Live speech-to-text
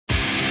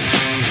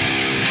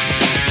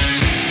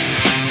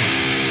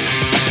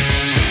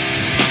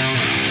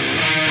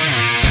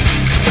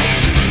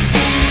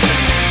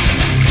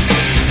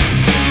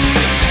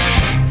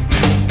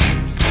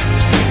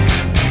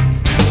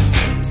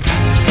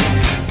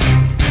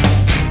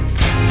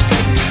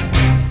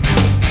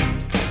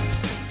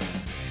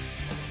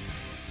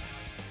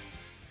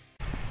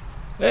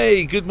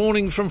Hey, good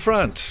morning from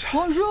France.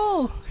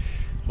 Bonjour.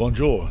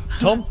 Bonjour.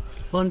 Tom?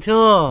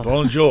 Bonjour.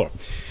 Bonjour.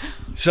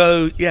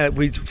 So, yeah,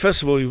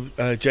 first of all,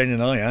 Jayne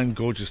and I and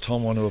gorgeous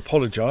Tom want to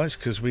apologise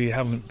because we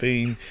haven't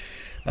been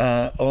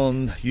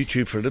on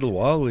YouTube for a little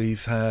while.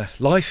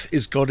 Life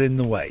has got in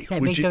the way.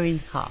 Let go in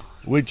car.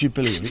 Would you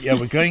believe it? Yeah,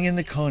 we're going in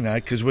the car now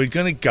because we're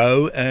going to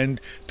go and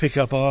pick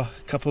up our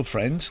couple of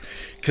friends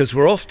because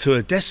we're off to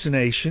a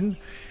destination.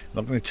 I'm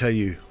not going to tell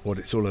you what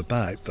it's all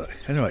about, but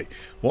anyway,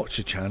 watch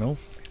the channel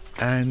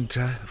and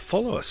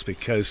follow us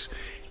because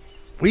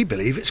we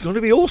believe it's going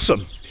to be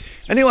awesome.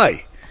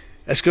 Anyway,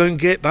 let's go and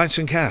get Bounce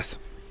and Kath.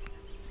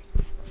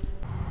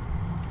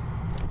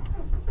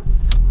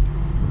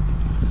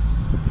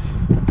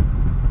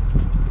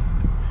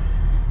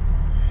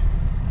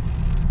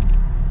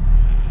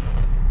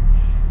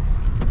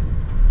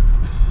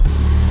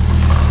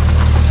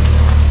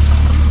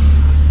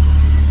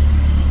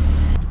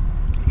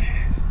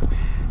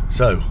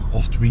 So,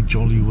 off we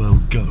jolly well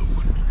go.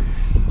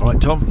 All right,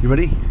 Tom, you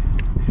ready?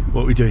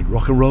 What are we doing?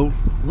 Rock and roll?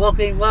 Rock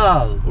and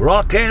roll.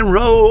 Rock and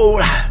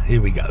roll. Here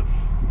we go.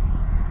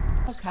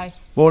 Okay.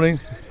 Morning.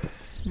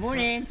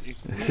 Morning.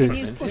 Can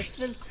you push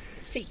the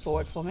seat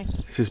forward for me?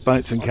 This is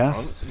Bounce and Kath.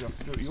 You have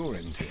to do it at your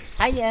end.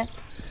 Hiya.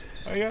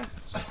 Hiya.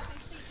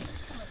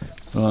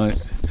 Right.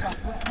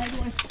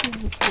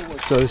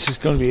 So this is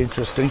going to be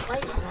interesting.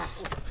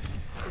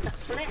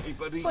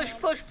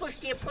 Push,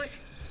 dear, push.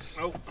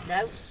 Oh.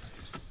 No.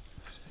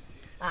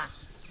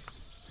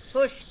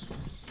 Push.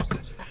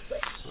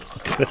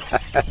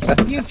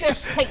 You've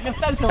just taken a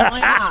photo of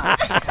my arm.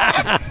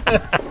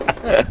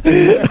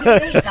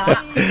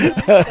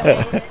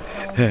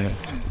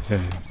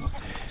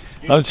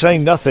 I'm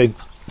saying nothing.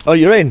 Oh,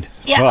 you're in?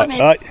 Yeah, right, I'm in.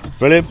 Right,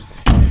 brilliant.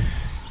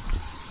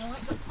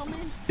 Alright, got Tom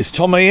in. Is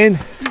Tommy in?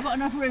 You've got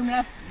enough room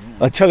left.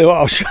 I tell you what,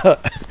 I'll shut.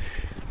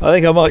 I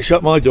think I might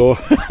shut my door.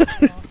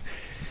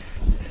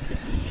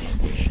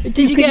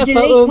 Did you get a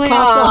photo of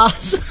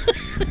class?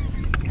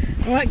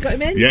 Alright, got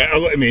him in? Yeah, I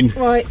got him in.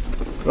 Right.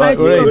 Right,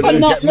 we're in. I'm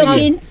not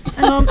looking.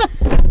 Hang on.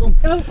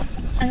 Oh,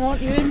 hang on,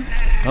 you're in.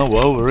 Oh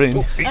well, we're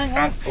in. Hang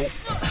on.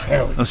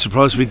 I'm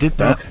surprised we did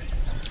that.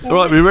 All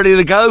right, we ready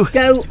to go?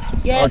 Go.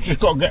 Yeah. I've just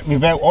got to get my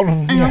belt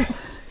on. Hang on.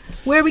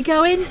 Where are we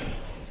going?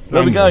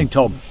 Where are we going,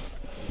 Tom?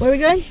 Where are we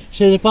going?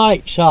 To the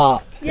bike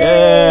shop.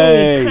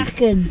 Yay!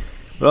 Cracking.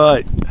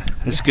 Right,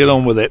 let's get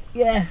on with it.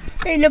 Yeah.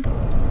 Hey, look.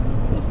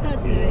 What's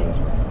Dad doing?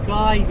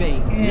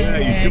 Driving. Yeah,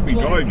 you should be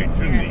driving,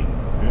 shouldn't he?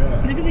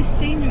 Yeah. Look at this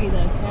scenery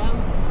though, Cal.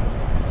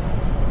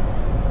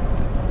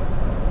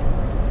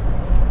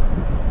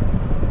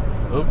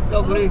 Oh,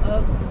 Dog loose.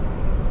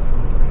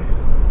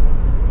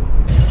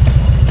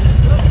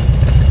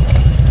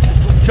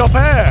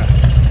 Chopper!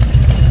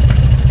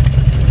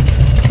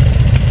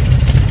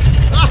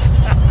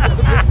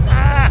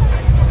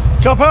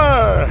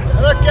 Chopper!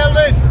 Hello,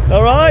 Kelvin.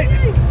 All right.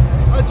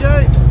 Hi,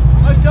 Jayne.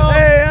 Hi, Tom.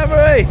 Hey,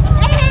 Emery.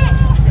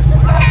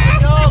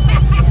 Tom.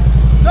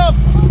 Tom.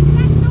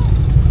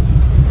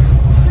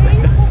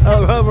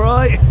 Oh, all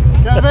right.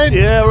 Kelvin.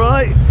 Yeah,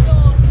 right.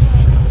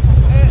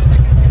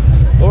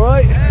 All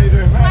right. How you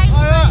doing, man? Hiya.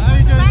 How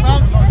you doing, pal?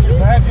 Not too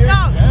bad, you?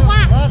 Yeah.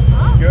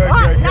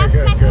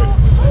 Good.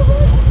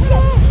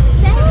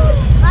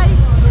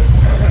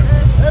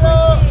 Hello.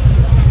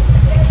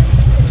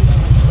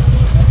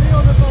 See you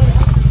on the boat.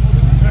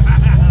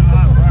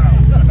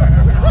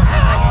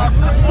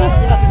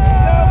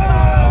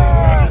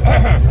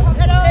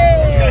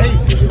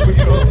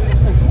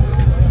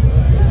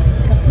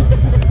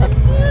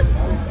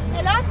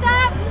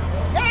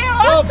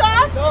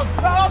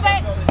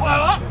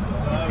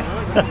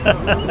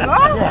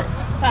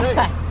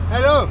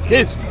 Hello.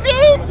 Kids.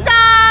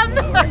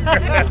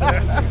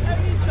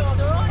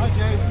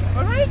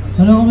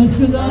 Alors,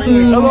 messieurs, dames,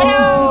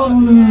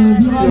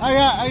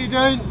 Hiya, how you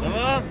doing?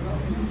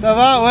 Ça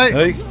va, ouais.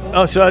 Hey.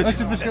 Oh, so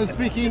Est-ce que tu peux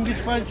speak English,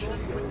 French?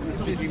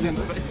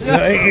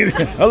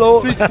 hello.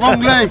 Speak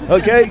Franglais.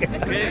 Okay.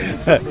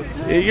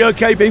 Are you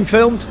okay being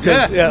filmed?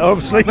 'Cause, Yeah.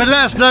 obviously. But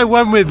let us know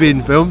when we're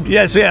being filmed.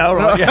 Yes, yeah, all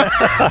right. Yeah.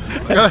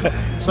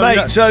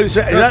 Mate, so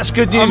that's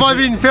good news. Am I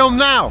being filmed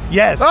now?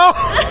 Yes. Oh,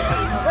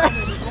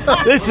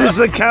 This is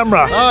the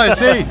camera. I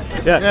see.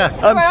 Yeah.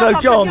 So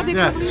John,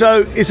 Yeah.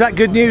 so is that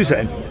good news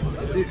then?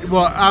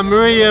 What,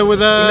 Maria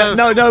with a...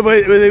 No,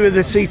 with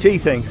the CT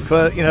thing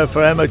for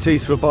for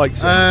MOTs for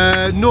bikes.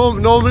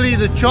 Normally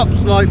the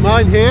chops like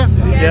mine here,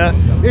 Yeah.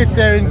 if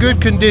they're in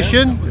good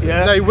condition,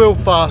 Yeah. they will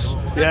pass.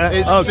 Yeah.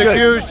 It's Oh, good.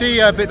 security,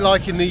 a bit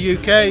like in the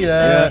UK.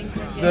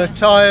 The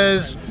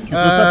tyres. tu peux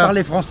pas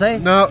parler français?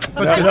 No.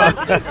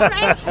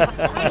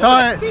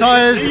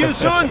 Tyres. See you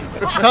soon.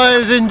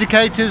 Tyres,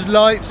 indicators,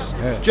 lights,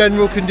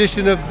 general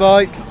condition of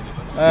bike.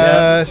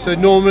 So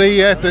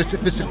normally, if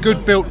it's a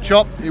good built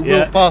chop, it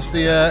will pass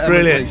the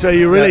Brilliant. MOT. So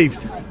you're relieved.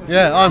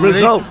 Yeah, I'm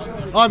Result.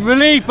 relieved. I'm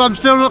relieved, but I'm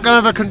still not going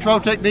to have a control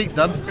technique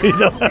done. You're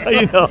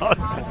not.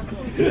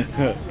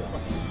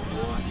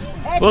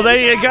 Hey, Well,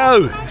 there you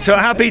go. So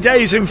happy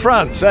days in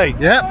France, eh?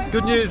 Yeah,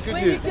 good news, good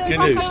news. Good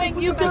news.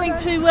 You're going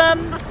to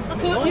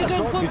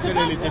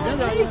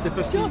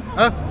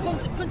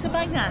Punta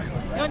Bana,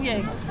 aren't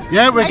you?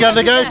 Yeah, we're going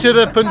to go to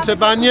the Punta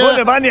Bana.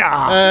 Punta Bana.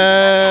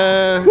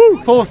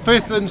 4th,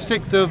 5th and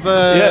 6th of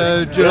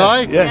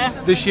July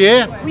this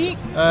year.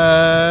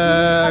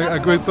 A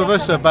group of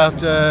us, about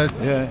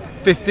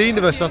 15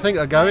 of us I think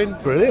are going.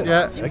 Brilliant.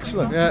 Yeah.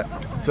 Excellent. Yeah.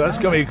 So that's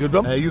going to be a good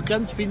one. You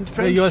can speak Yeah,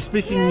 French. you are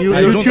speaking.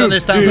 I don't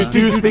understand. Do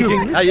you speak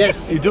English? Ah,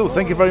 yes. You do.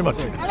 Thank you very much.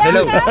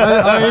 Hello.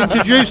 I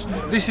introduced.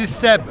 This is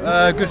Seb,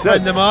 a good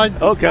friend of mine.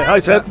 Okay. Hi,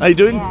 Seb. How you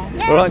doing?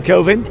 All right,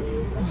 Kelvin.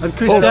 And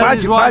Christian,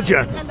 his wife.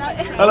 Badger.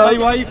 Hello. My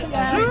wife.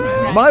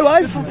 My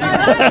wife?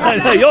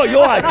 your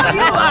wife.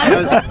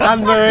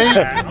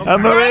 Anne-Marie.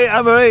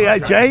 Anne-Marie.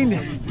 Jayne.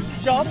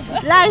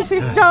 Life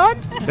is John.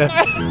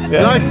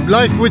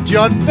 Life with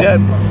John. Yeah.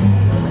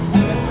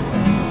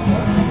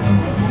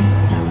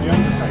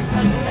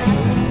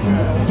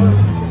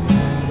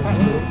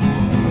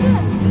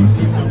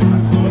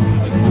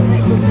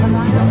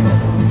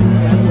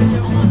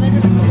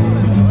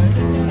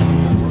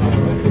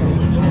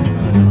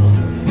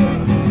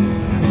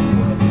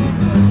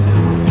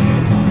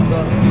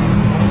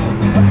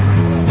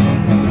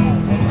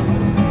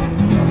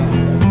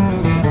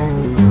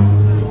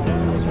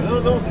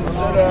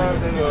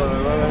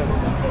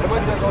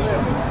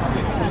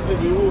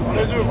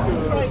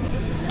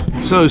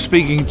 So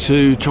speaking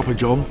to Chopper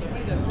John,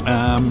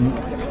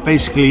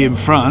 basically in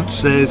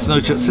France there's no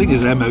such thing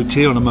as MOT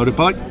on a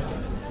motorbike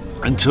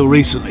until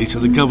recently. So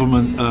the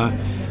government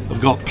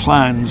have got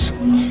plans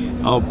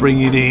of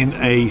bringing in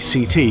a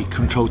CT,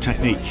 Control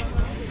Technique,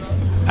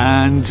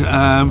 and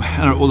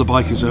all the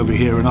bikers over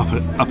here are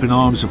up in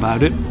arms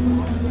about it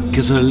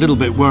because they're a little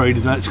bit worried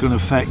that it's going to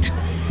affect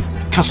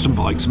custom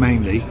bikes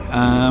mainly,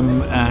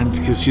 and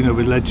because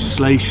with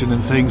legislation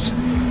and things.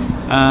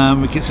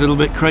 It gets a little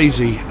bit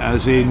crazy,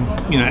 as in,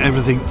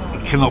 everything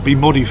cannot be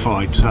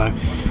modified. So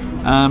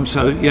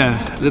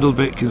yeah, a little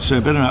bit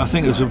concerned. But anyway, I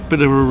think there's a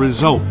bit of a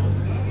result,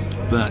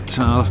 but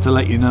I'll have to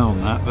let you know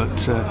on that.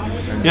 But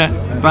yeah,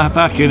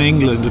 back in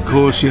England, of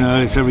course,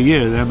 it's every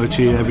year, the MOT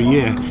every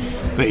year.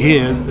 But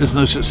here, there's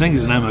no such thing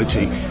as an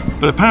MOT.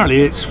 But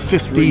apparently, it's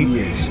 53.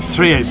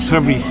 It's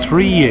every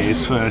 3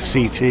 years for a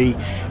CT.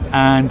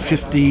 And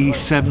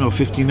 57 or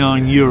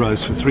 59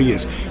 euros for 3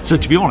 years. So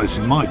to be honest,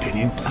 in my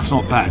opinion, that's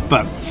not bad.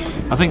 But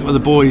I think what the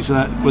boys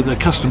with the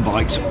custom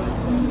bikes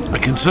are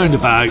concerned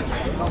about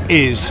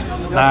is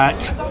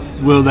that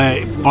will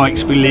their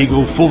bikes be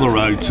legal for the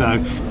road? So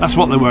that's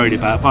what they're worried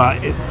about.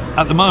 But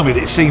at the moment,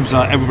 it seems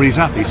like everybody's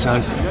happy. So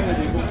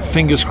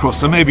fingers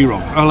crossed. I may be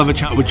wrong. I'll have a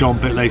chat with John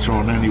a bit later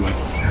on anyway.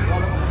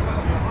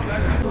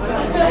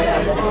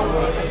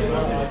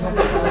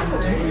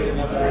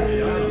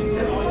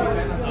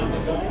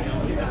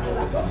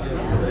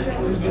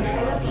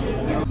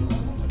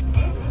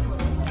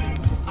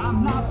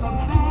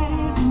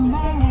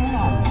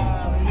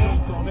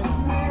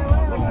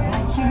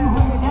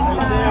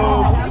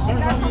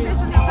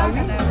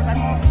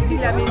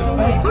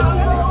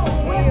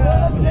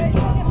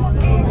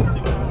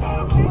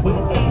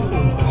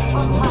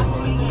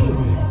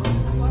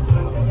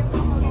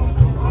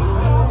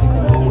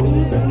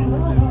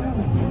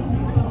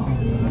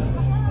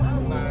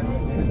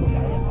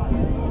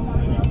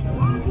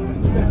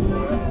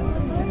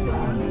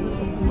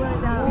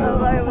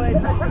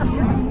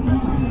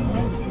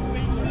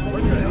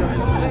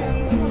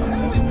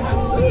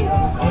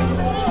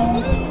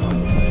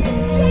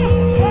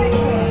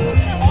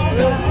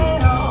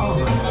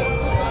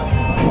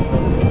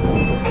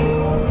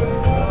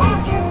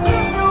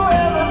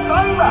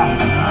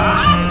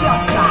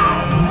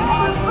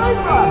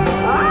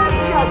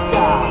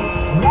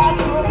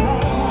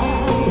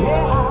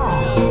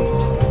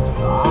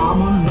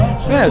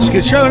 Yeah, it's a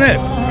good show, isn't it?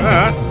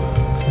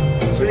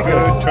 It's really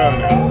good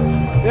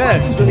turnout. Yeah,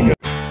 it's really good.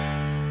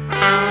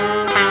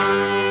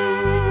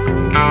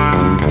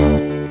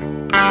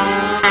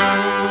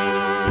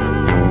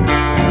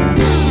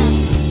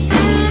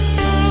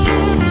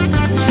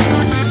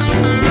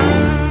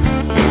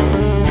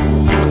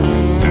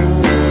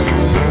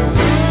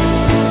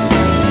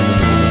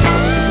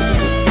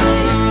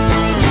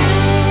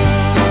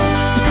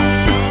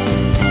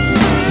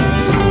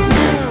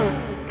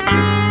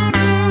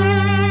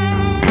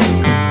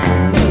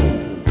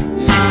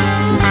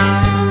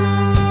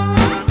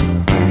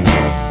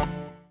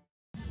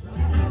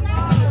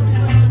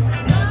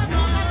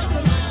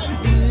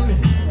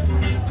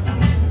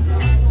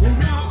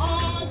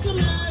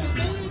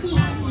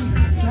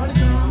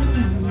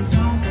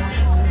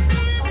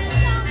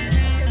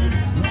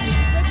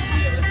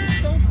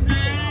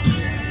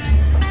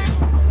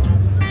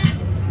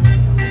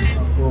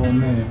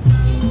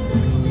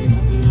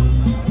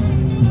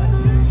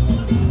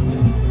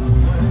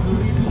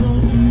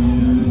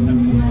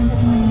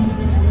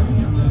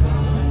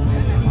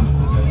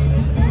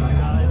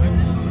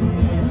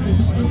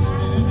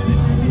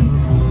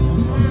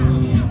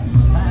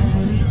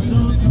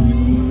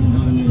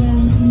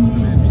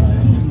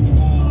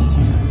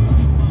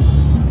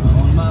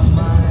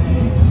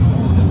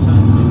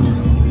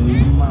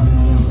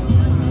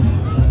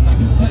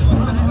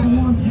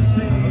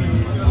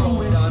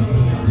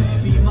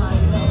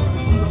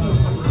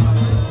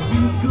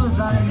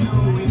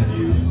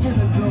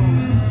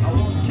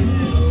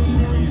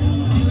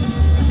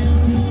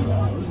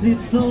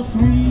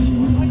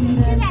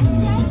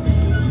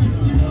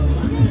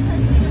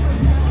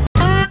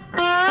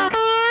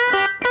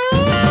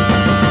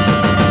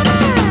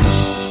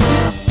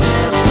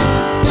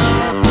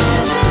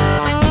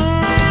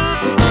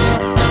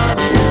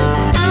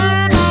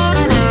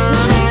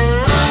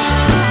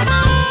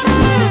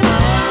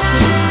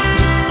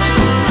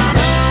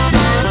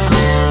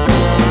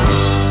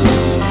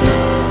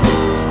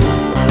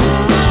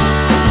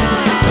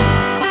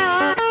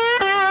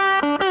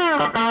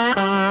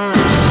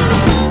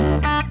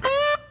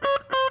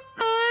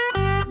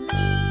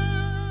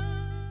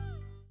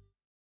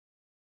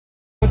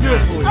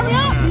 Hurry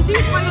up! Si,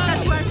 prenez le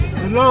tatouage.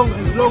 As long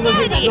as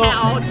it's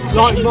not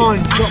like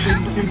mine, not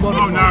been too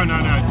Oh, no.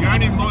 The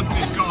only mods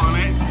it's got on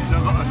it,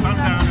 they've got a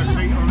sundowner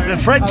seat on it. The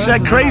French, they're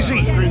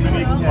crazy.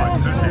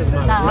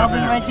 Are we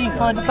ready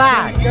for the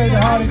band?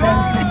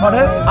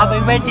 Pardon? Are we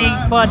ready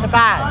for the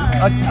band?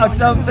 I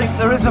don't think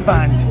there is a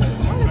band.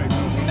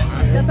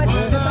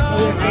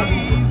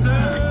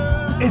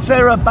 Is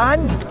there a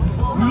band?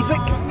 Music?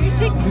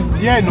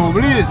 Yeah,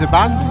 normally there's a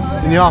band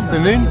in the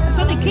afternoon.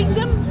 Sonic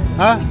Kingdom?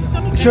 Huh?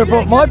 You should have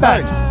brought my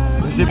band.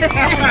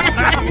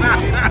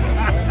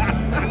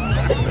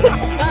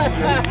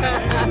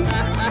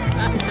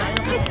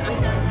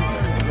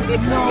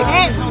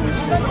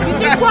 Tu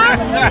sais quoi?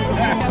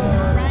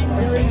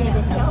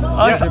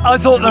 I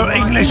thought the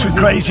English were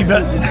crazy,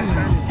 but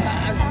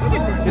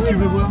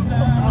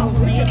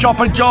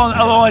Chopper John,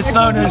 otherwise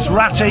known as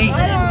Ratty.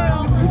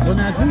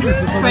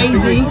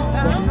 Crazy. You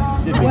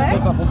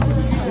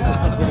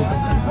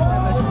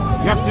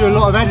have to do a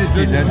lot of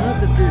editing then.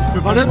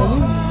 Pardon?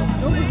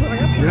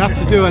 You have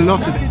to do a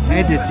lot of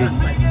editing.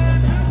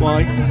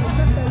 Why?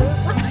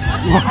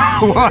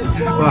 Why?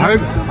 Well,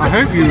 I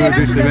hope you will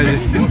do some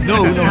editing.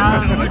 No.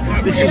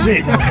 This is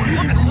it.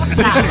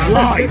 This is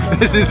live.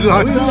 This is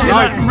live. See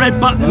that red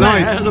button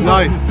there at the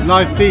bottom?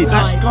 Live feed.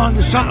 That's gone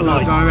to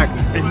satellite. Direct.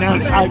 And now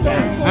it's out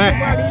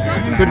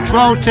there.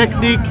 Control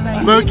technique,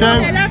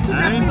 moto.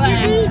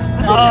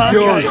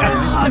 Yours.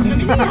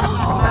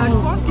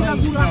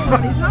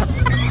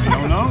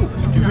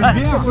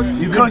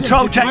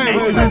 Control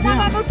technique.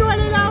 La moto,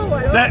 elle est là-haut.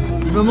 That, is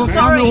Don't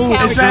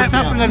there,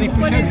 s'appelle l'année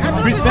prochaine.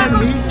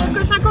 C'est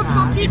que 50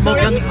 centimes.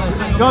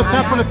 Don't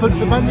s'appelle le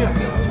punto mania.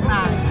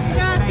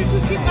 C'est tout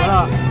ce qu'il fait.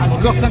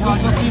 Encore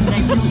 50 centimes.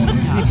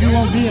 If you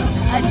want beer.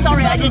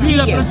 Sorry, I didn't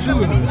hear you.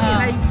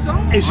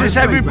 is this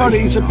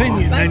everybody's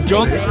opinion then,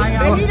 John? Mais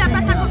lui, il n'a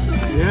pas 50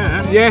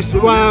 centimes. Yes,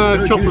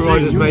 well, chopper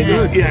riders made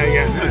it.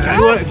 Yeah.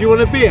 Okay. Do you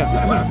want a beer?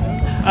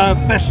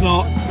 Best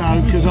not,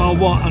 no, because I'll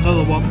want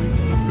another one.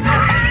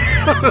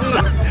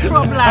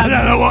 I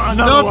don't know what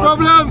another No one.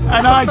 problem.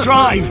 And I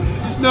drive.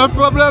 It's no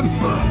problem.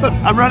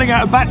 I'm running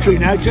out of battery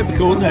now,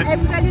 typical, isn't Et it?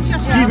 vous allez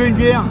chercher Qui un. veut une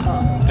bière?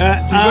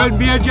 Tu veux une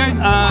bière, Jayne?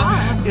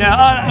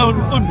 Yeah,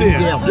 une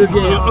bière. Deux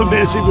bières. Une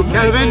bière, s'il vous plaît.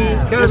 Calvin, me.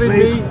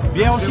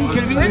 Bière aussi,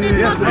 Kelvin?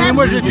 Yes, Et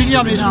moi, je vais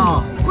finir mes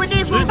sous.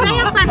 Prenez vos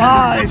verres parce que.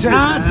 Ah, is it?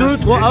 1, 2,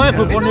 3. Ah ouais,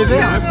 faut prendre les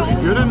verres.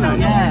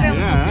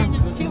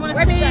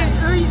 Ouais, mais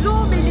eux, ils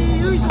ont, mais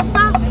eux, ils ont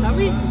pas. Ah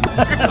oui.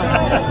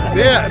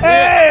 Beer.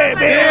 Hey, Beer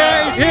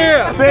beer! is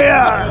here.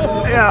 Beer!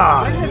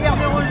 Yeah.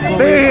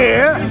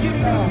 Beer!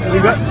 You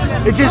got,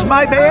 it is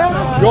my beer?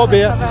 Your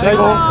beer.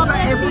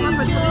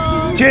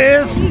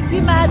 Cheers!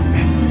 BMAD.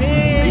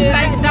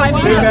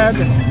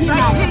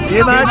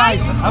 BMAD.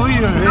 Ah oui,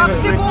 Ah, mais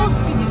c'est bon,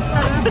 c'est fini tout à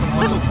l'heure.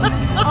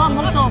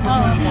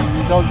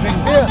 Don't drink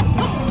beer.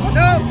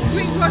 No,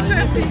 drink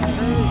water, please.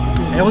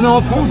 Et on est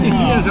en France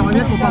ici, j'aimerais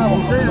bien qu'on parle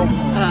français.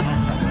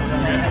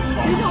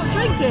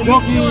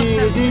 Donc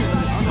il dit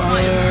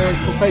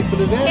faut payer pour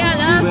le verre. Yeah,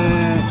 love.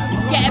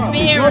 Get a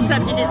beer or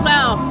something as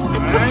well.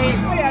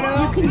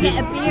 You can get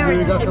a beer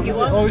if you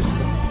want.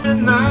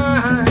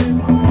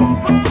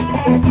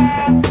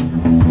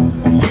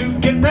 You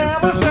can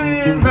never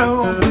say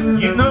no.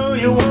 You know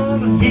you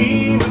won't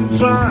even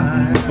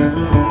try.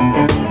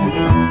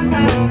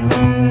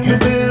 You've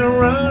been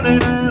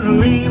running and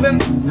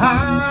leaving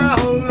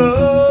all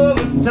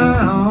over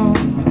town.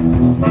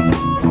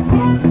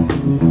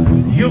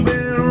 You've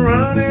been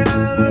running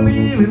and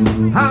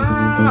leaving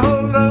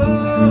all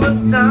over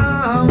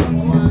town.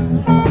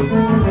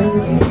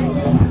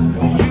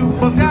 You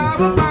forgot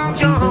about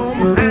your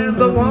home and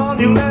the one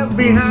you left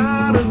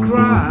behind to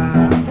cry.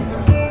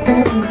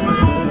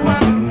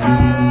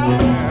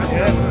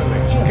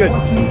 Good.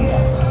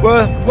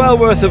 Well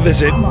worth a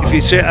visit if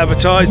you see it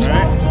advertised.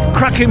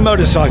 Cracking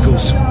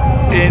motorcycles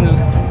in.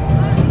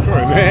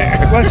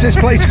 What's this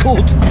place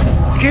called?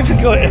 I keep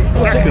forgetting.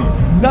 What's it?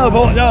 No.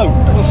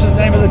 What's the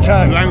name of the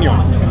town?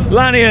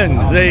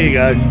 Lannion. There you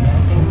go.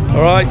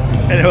 All right.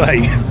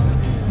 Anyway,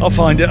 I'll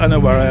find it. I know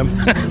where I am.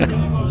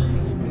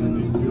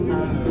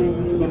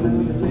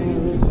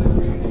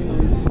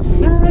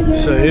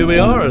 So here we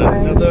are at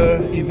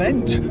another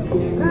event.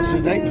 What's the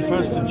date? The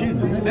 1st of June,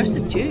 isn't it? 1st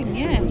of June,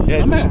 yeah.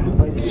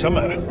 It's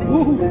summer.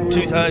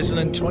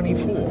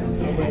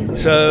 2024.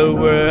 So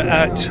we're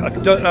at,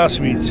 don't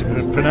ask me to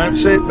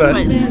pronounce it, but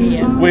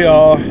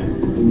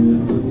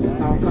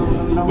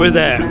we're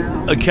there.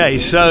 Okay,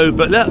 so,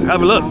 but look,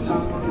 have a look.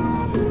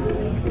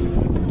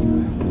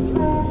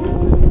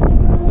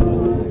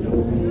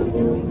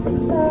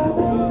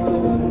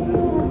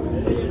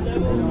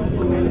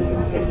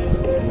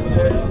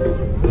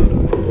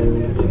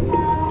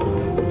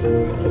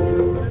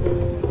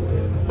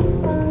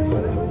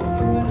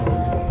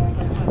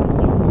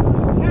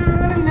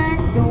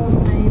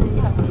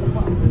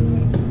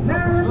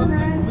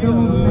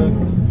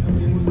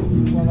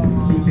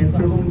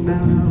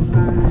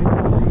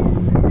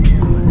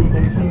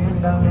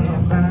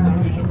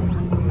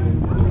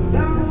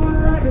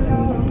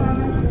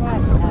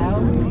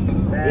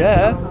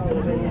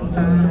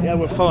 Yeah,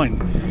 we're fine.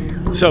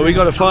 So we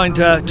got to find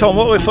Tom.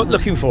 What we're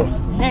looking for?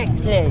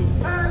 Necklace.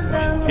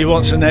 He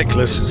wants a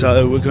necklace,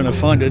 so we're going to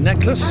find a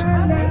necklace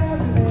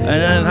and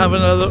then have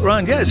another look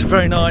round. Yeah, it's a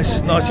very nice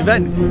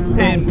event.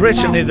 In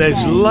Brittany,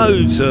 there's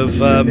loads of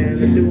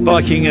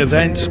biker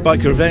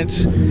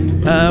events,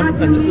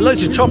 and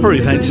loads of chopper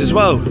events as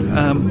well.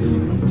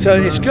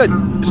 So it's good.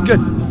 It's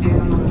good.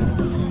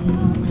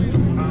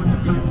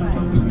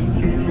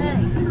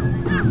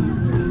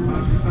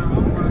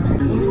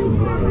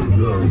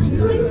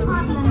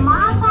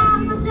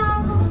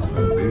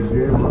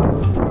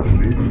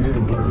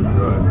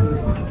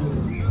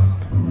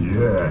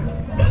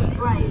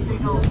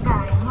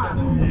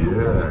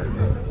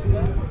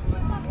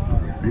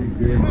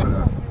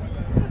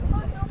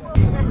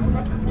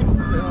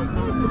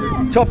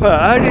 Chopper,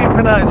 how do you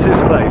pronounce this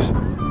place?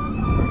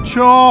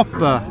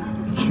 Chopper.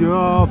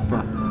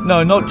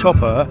 No, not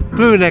Chopper.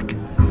 Techneque.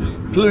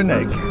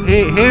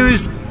 Here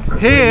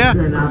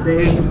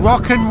is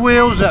Rockin'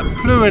 Wheels at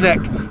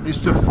Techneque. It's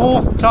the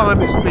 4th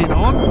time it's been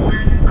on.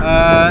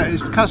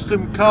 It's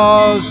custom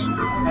cars,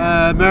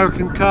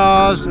 American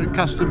cars, and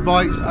custom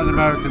bikes and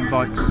American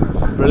bikes.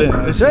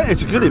 Brilliant. It's a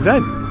good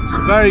event. It's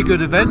a very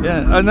good event.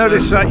 Yeah, I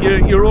noticed that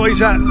you're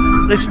always at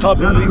this type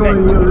of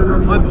event.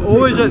 I'm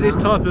always at this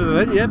type of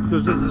event, yeah,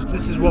 because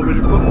this is what we're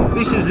doing.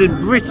 This is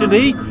in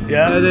Brittany.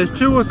 Yeah. There's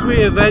 2 or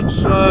 3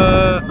 events,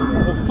 or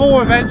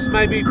 4 events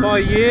maybe by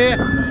year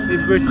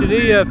in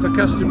Brittany for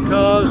custom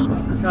cars,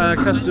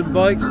 custom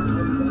bikes.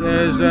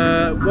 There's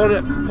one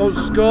at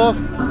Ponscorf,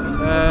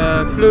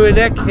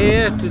 Techneque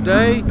here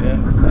today. Yeah.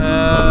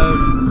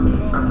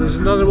 There's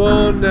another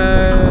one in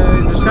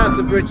the south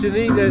of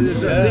Brittany.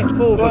 There's at least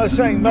 4. Well, I was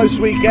saying most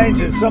weekends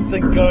there's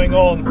something going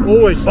on.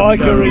 Always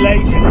biker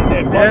related, isn't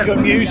there? Biker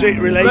music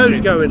related. Loads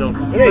going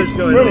on. It is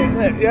brilliant,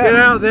 isn't it? Yeah. Get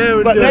out there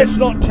and but do let's it.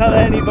 not tell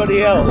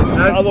anybody else,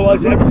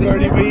 otherwise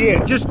everybody will be here.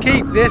 Just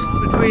keep this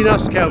between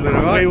us, Calvin,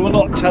 all right? We will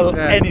not tell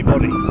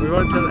anybody. We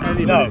won't tell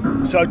anybody. No,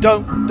 so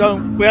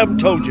don't, we haven't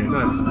told you. No,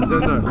 I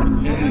don't know.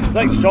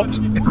 Thanks,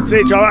 Chops. See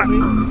you, Chopper.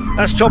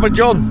 That's Chopper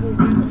John.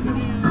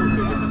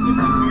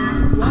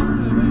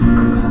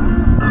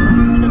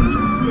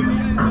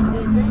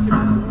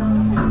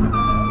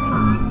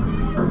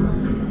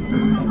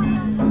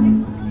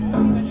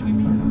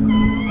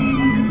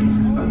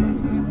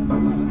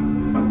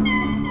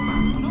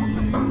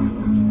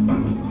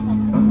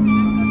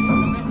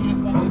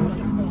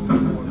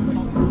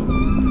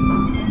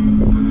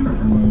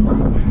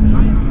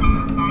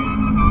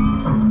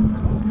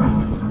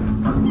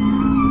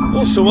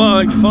 Also, what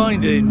I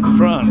find in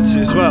France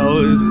as well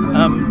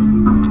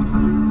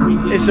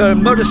is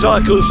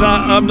motorcycles that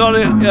I'm not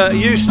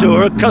used to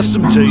or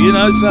accustomed to, you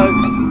know. So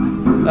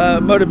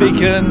motor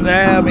beacon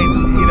there, I mean,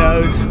 you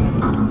know,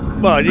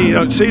 well, you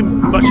don't see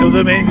much of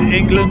them in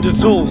England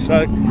at all.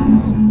 So,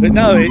 but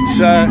no,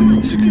 it's a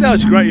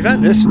great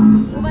event. This.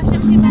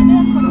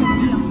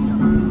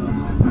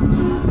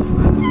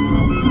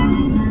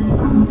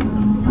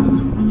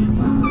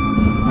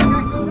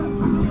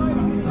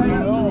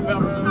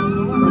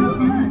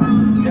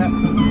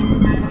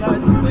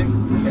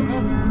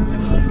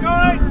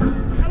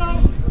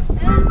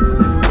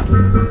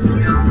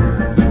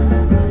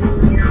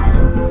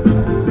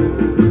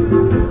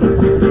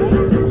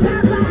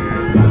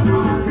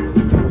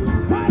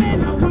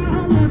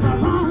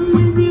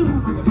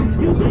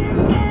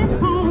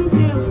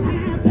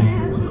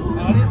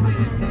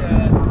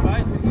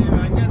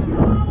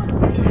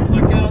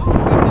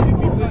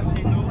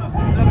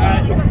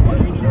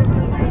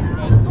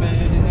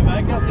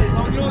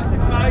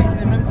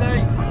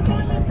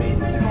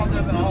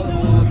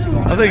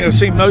 I think I've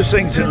seen most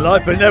things in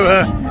life, but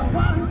never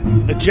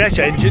a jet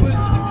engine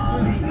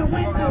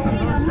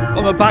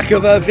on the back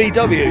of a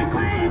VW.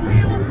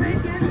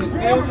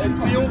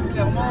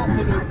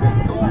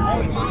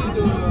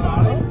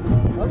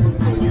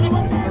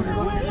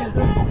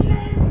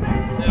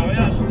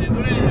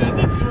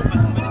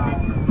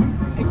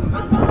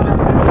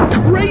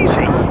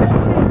 Crazy!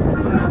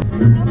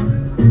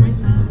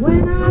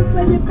 When I'm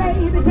with you,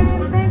 baby,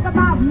 can't think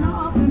about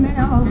nothing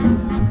else.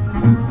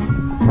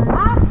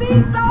 I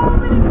see so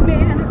many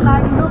men, it's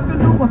like looking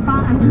through a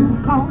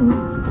fine-tooth comb.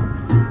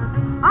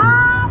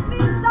 I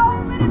see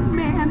so many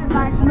men, it's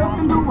like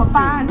looking through a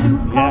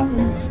fine-tooth comb.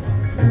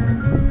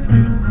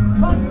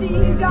 But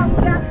these young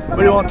cats, what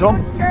do you want,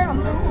 Tom?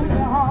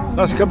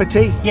 Nice cup of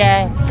tea?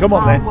 Yeah. Come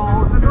on then.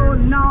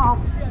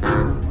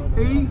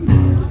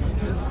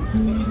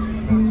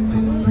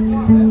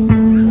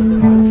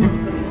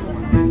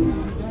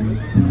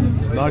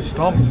 Nice,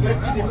 Tom.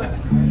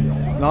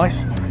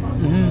 Nice.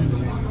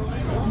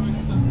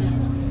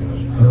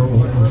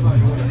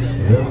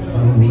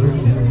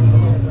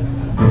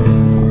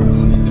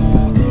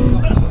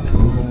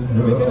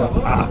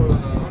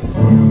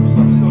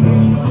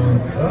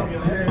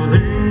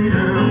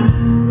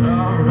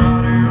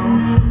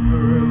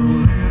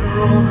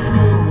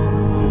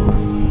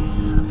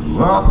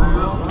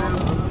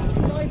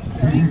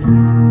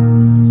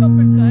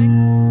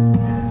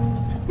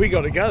 We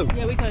gotta go.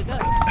 Yeah, we gotta go.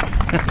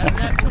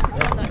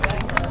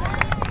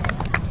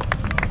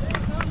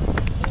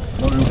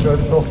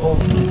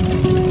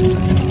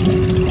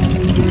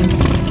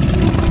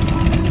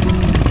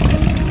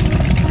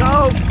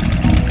 Go!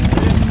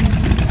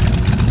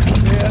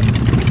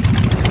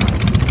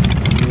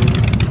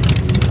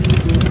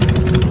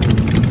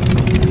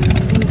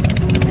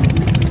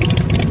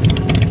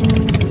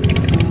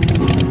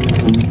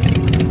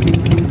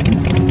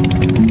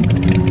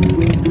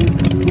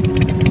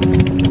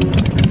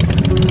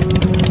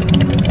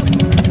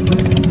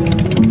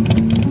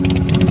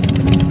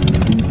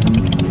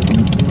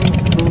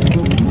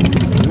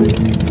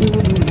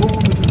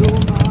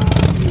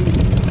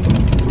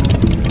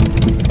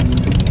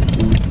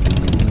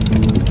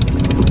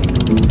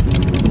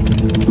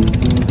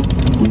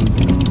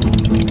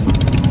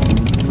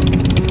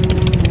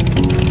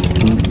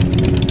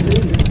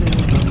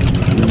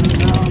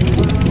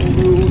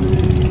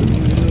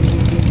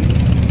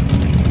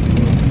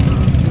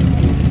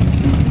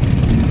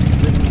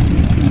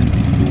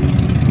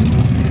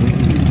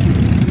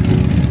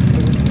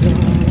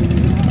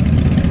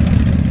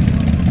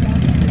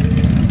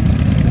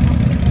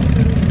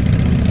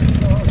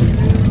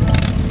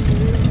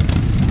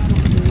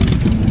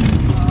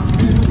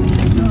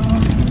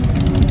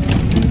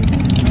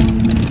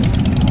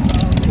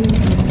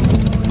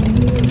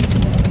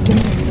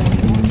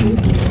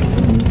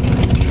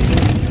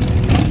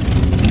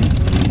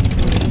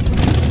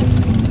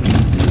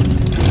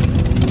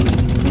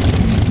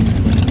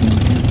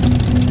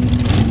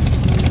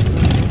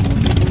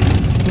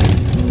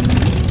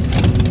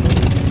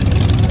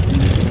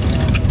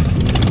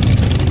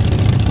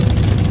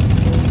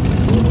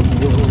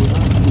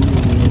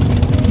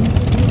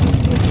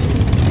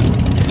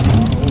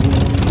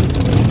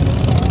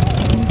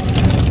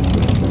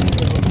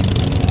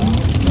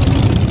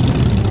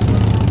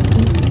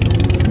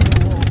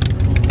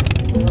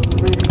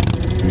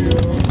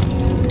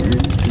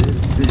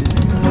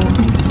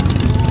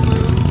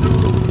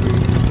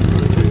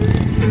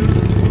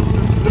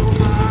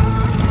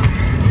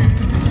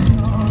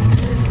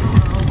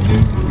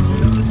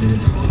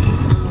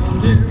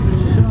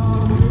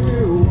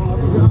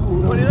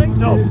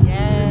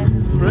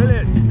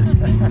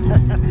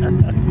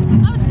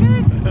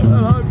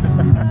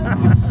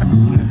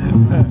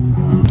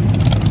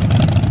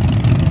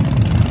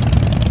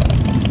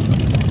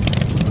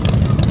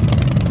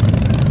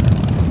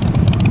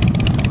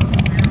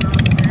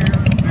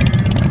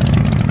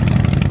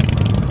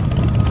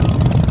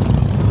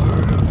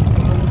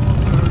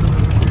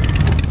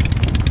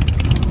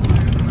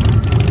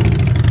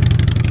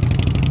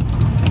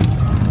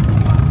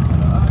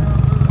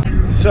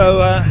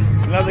 So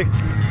another.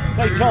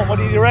 Hey Tom, what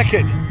do you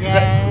reckon?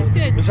 Yeah, it's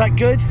good. Was that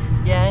good?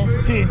 Yeah.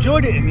 So you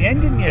enjoyed it in the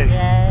end, didn't you?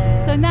 Yeah.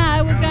 So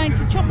now we're going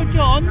to Chopper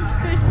John's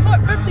for his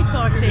birthday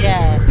party.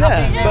 Yeah.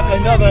 Yeah, but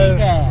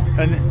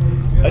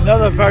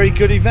another very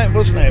good event,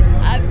 wasn't it?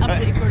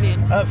 Absolutely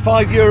brilliant.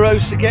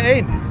 €5 to get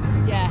in.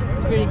 Yeah,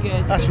 it's really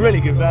good. That's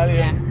really good value.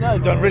 Yeah. No,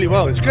 done really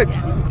well. It's good.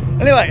 Yeah.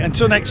 Anyway,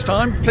 until next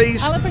time,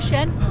 please. À la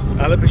prochaine.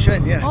 À la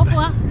prochaine, yeah. Au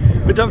revoir.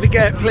 But don't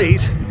forget,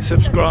 please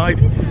subscribe,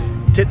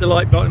 hit the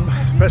like button,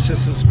 press the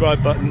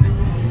subscribe button.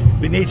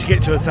 We need to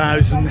get to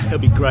 1,000. It'll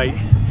be great.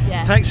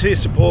 Yeah. Thanks for your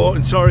support,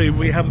 and sorry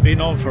we haven't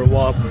been on for a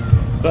while,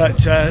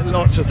 but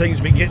lots of things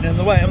have been getting in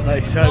the way, haven't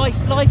they? So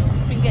Life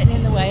has been getting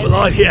in the way.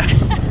 yeah.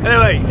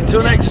 Anyway,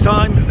 until next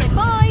time. Say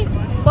bye.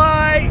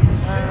 Bye.